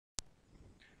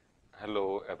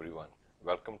Hello everyone,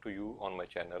 welcome to you on my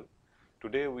channel.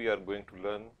 Today we are going to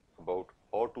learn about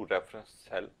how to reference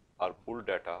cell or pull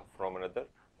data from another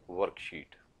worksheet.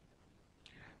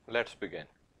 Let's begin.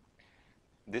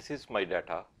 This is my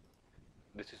data,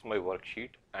 this is my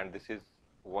worksheet, and this is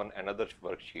another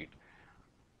worksheet.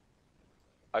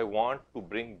 I want to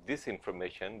bring this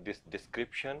information, this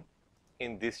description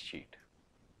in this sheet.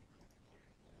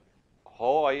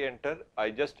 How I enter?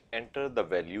 I just enter the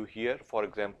value here. For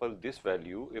example, this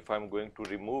value, if I'm going to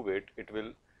remove it, it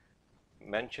will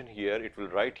mention here, it will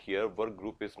write here work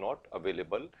group is not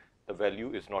available, the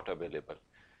value is not available.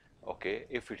 Okay,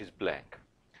 if it is blank.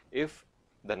 If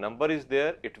the number is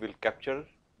there, it will capture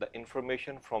the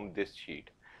information from this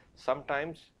sheet.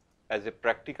 Sometimes as a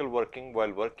practical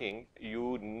while working,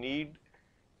 you need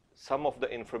some of the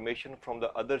information from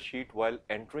the other sheet while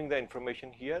entering the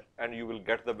information here, and you will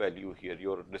get the value here,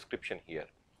 your description here.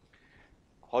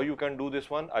 How you can do this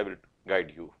one, I will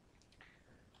guide you.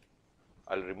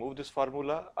 I'll remove this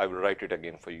formula, I will write it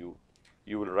again for you.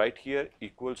 You will write here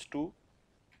equals to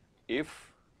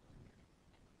if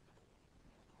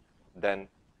then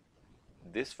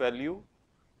this value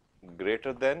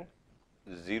greater than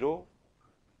 0,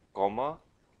 comma,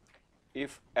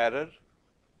 if error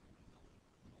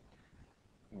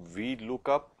we look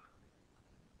up,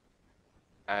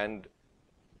 and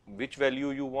which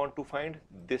value you want to find,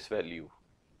 this value,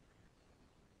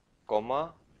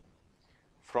 comma,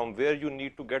 from where you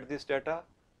need to get this data,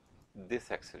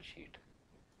 this Excel sheet.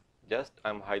 Just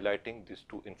I'm highlighting these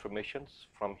two informations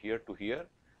from here to here,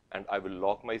 and I will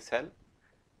lock my cell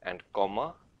and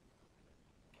comma,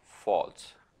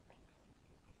 false,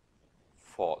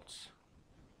 false.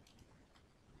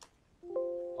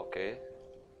 Okay.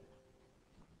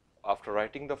 After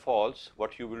writing the false,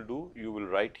 what you will do, you will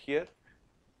write here,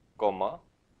 comma,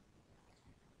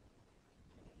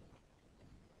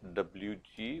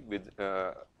 WG with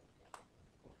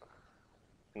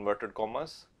inverted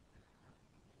commas,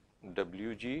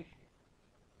 WG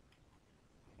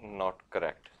not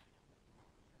correct,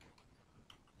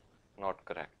 not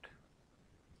correct.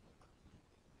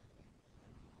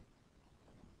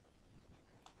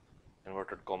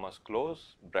 Inverted commas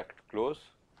close, bracket close,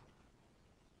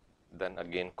 then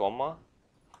again comma,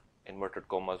 inverted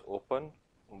commas open,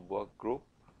 work group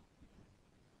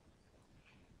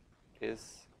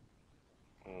is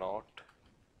not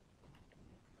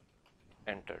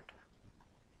entered.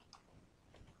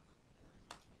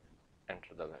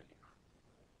 Enter the value.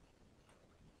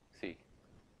 See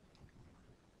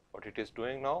what it is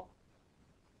doing now.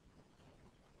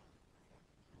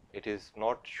 It is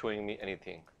not showing me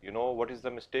anything. You know what is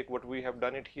the mistake what we have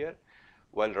done it here?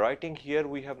 While writing here,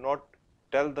 we have not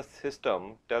tell the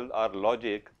system, tell our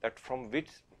logic that from which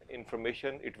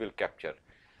information it will capture.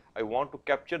 I want to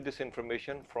capture this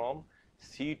information from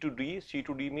C to D. C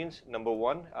to D means number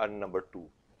 1 and number 2.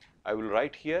 I will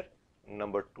write here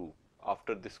number 2.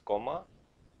 After this comma,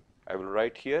 I will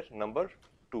write here number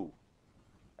 2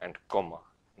 and comma.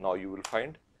 Now you will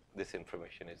find this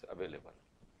information is available.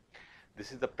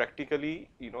 This is the practically,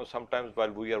 sometimes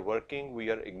while we are working, we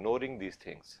are ignoring these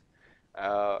things.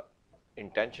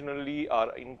 Intentionally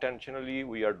or unintentionally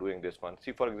we are doing this one.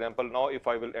 See, for example, now if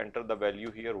I will enter the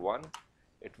value here 1,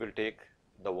 it will take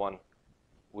the 1.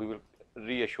 We will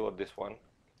reassure this one.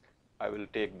 I will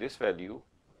take this value,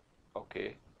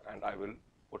 okay, and I will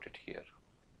put it here.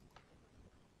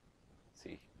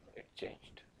 See, it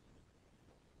changed.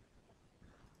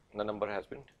 The number has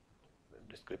been,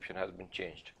 the description has been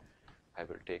changed. I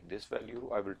will take this value,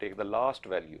 I will take the last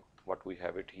value, what we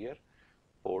have it here,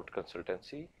 port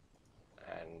consultancy,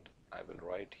 and I will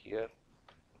write here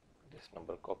this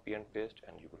number, copy and paste,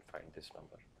 and you will find this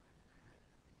number.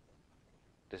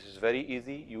 This is very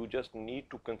easy. You just need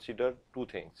to consider two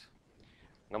things.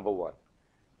 Number 1,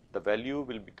 the value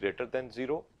will be greater than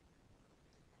 0,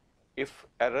 if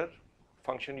error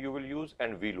function you will use,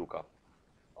 and VLOOKUP.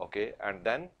 Okay, and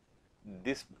then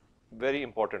this very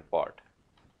important part,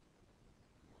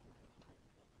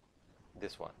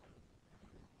 this one,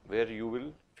 where you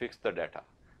will fix the data.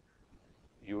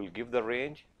 You will give the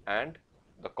range and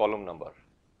the column number.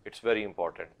 It's very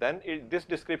important. Then this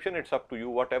description, it's up to you.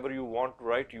 Whatever you want to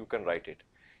write, you can write it.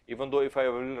 Even though if I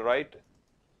will write,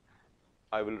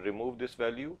 I will remove this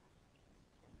value.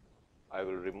 I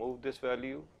will remove this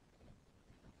value.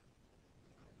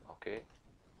 Okay,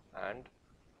 and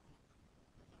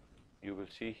you will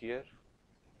see here.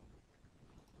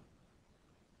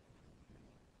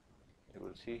 You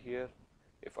will see here,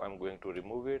 if I'm going to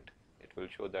remove it, it will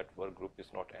show that work group is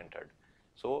not entered.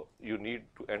 So you need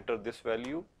to enter this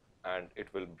value and it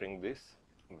will bring this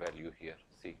value here.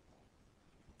 See,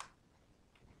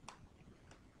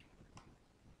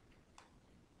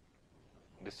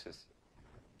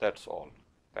 That's all.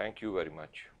 Thank you very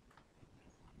much.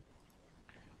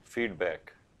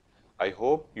 Feedback. I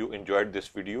hope you enjoyed this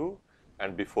video,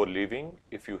 and before leaving,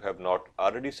 if you have not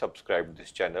already subscribed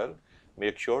this channel,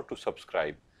 make sure to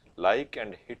subscribe, like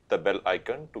and hit the bell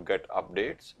icon to get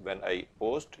updates when I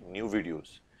post new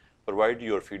videos. Provide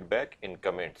your feedback in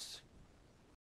comments.